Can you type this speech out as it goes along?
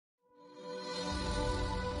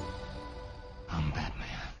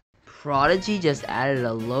Prodigy just added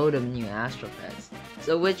a load of new Astral pets.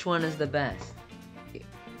 So which one is the best?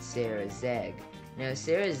 Sarah Zeg. Now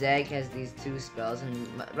Sarah Zeg has these two spells, and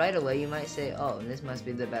right away you might say, oh, this must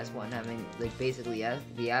be the best one, having like basically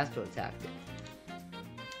the Astral tactic.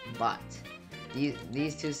 But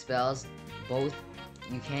these two spells, both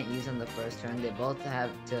you can't use on the first turn. They both have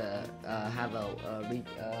to have a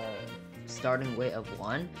starting weight of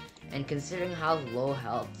 1. And considering how low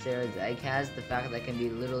health Sarah's Egg has, the fact that it can be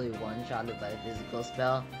literally one-shotted by a physical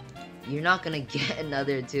spell, you're not gonna get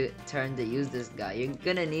another turn to use this guy. You're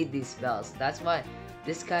gonna need these spells. That's why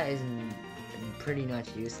this guy is pretty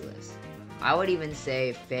much useless. I would even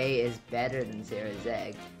say Faye is better than Sarah's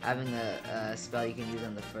Egg, having a spell you can use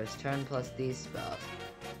on the first turn plus these spells.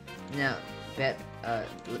 Now,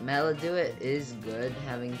 Meladuet is good,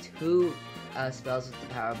 having 2 spells with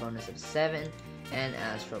the power bonus of 7 and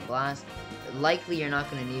Astral Blast. Likely you're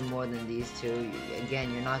not going to need more than these 2.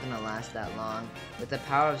 Again, you're not going to last that long. With the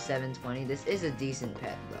power of 720, this is a decent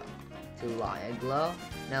pet though. To Laya Glow.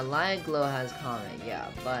 Now Laya Glow has Comet,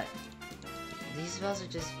 yeah, but these spells are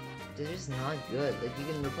they're just not good. Like, you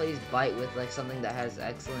can replace Bite with like something that has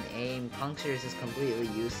excellent aim. Puncture is just completely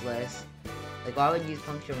useless. Like, why would you use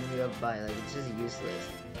Puncture when you have Bite? Like, it's just useless.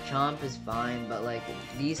 Chomp is fine, but like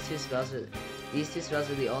these two spells are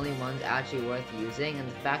the only ones actually worth using, and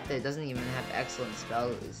the fact that it doesn't even have excellent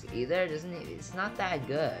spells either it's not that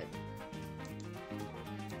good.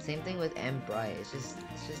 Same thing with Bright. It's just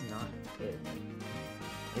not good.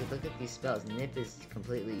 Like, look at these spells. Nip is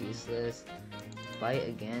completely useless. Bite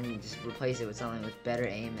again, you just replace it with something with better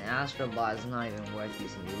aim, and Astral Blast is not even worth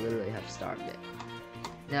using. You literally have starved it.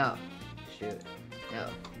 Now,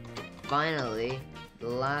 finally, the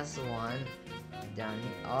last one down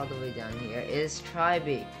here, all the way down here, is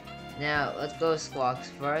Tri-Beak. Now, let's go Squawks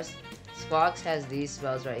first. Squawks has these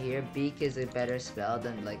spells right here. Beak is a better spell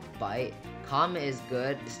than like Bite. Comet is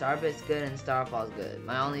good, Starbit's good, and Starfall is good.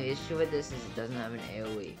 My only issue with this is it doesn't have an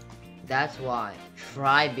AoE. That's why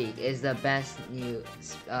Tri-Beak is the best new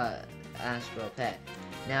Astral pet.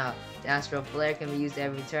 Now, Astral Flare can be used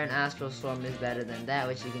every turn. Astral Storm is better than that,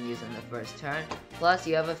 which you can use on the first turn. Plus,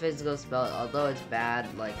 you have a physical spell, although it's bad,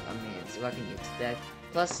 like, I mean, it's what can you expect.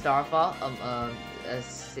 Plus, Starfall,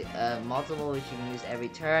 multiple, which you can use every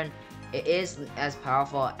turn. It is as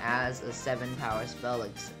powerful as a 7 power spell,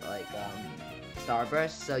 like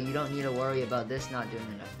Starburst, so you don't need to worry about this not doing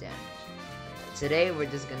enough damage. Today, we're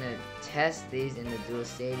just gonna test these in the Duel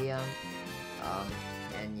Stadium.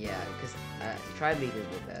 And yeah, because Tri-Beak is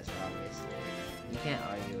the best, obviously. You can't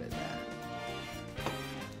argue with that.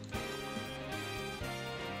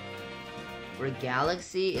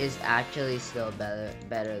 Regalaxy is actually still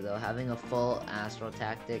better though, having a full Astral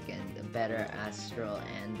tactic and a better Astral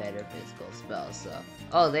and better physical spells. So,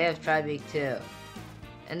 oh, they have Tri-Beak too,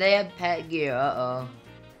 and they have Pet Gear. Oh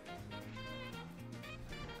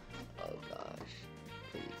gosh,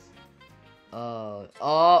 please.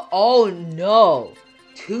 Oh no!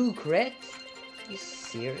 2 crits? Are you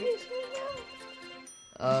serious right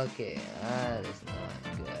now? Okay, that is not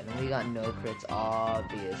good. And we got no crits,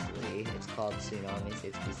 obviously. It's called Tsunami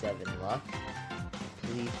 67 luck.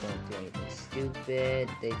 Please don't do anything stupid.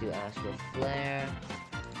 They do Astral Flare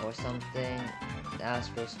or something.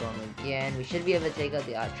 Astral Storm again. We should be able to take out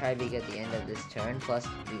the Tri-Beak at the end of this turn. Plus,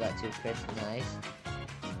 we got 2 crits. Nice.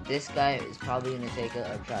 This guy is probably going to take out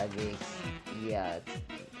our Tri-Beaks. Yeah.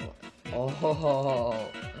 Oh,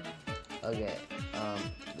 okay,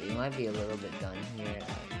 we might be a little bit done here.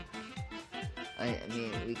 I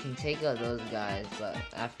mean, we can take out those guys, but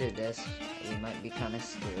after this, we might be kind of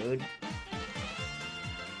screwed.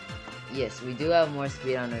 Yes, we do have more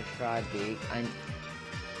speed on our Tri-Beak.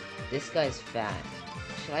 This guy's fat.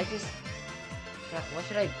 What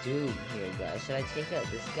should I do here, guys? Should I take out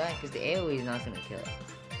this guy? Because the AoE is not going to kill it.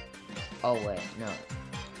 Oh, wait, no.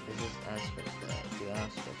 This is Astral Flare. Do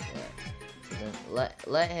Astral Flare. So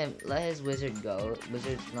then let his wizard go.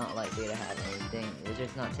 Wizard's not likely to have anything.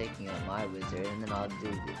 Wizard's not taking out my wizard, and then I'll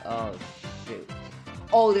do the. Oh shoot!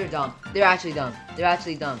 Oh, they're dumb. They're actually dumb. They're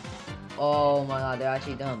actually dumb. Oh my god, they're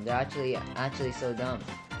actually dumb. They're actually so dumb.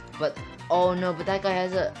 But oh no, but that guy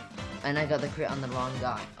has a. And I got the crit on the wrong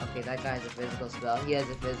guy. Okay, that guy has a physical spell. He has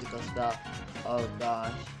a physical spell. Oh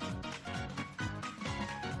gosh.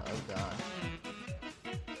 Oh gosh.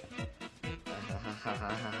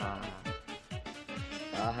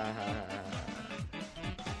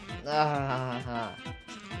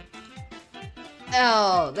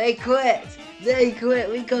 Oh, they quit! They quit!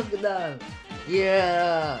 We cooked them!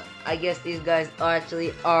 Yeah! I guess these guys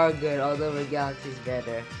actually are good, although Regalaxy's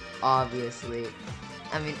better. Obviously.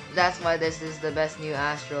 I mean, that's why this is the best new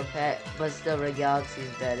Astral pet, but still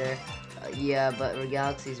Regalaxy's better. Yeah, but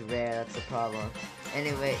Regalaxy's rare, that's the problem.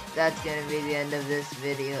 Anyway, that's gonna be the end of this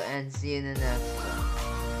video, and see you in the next one.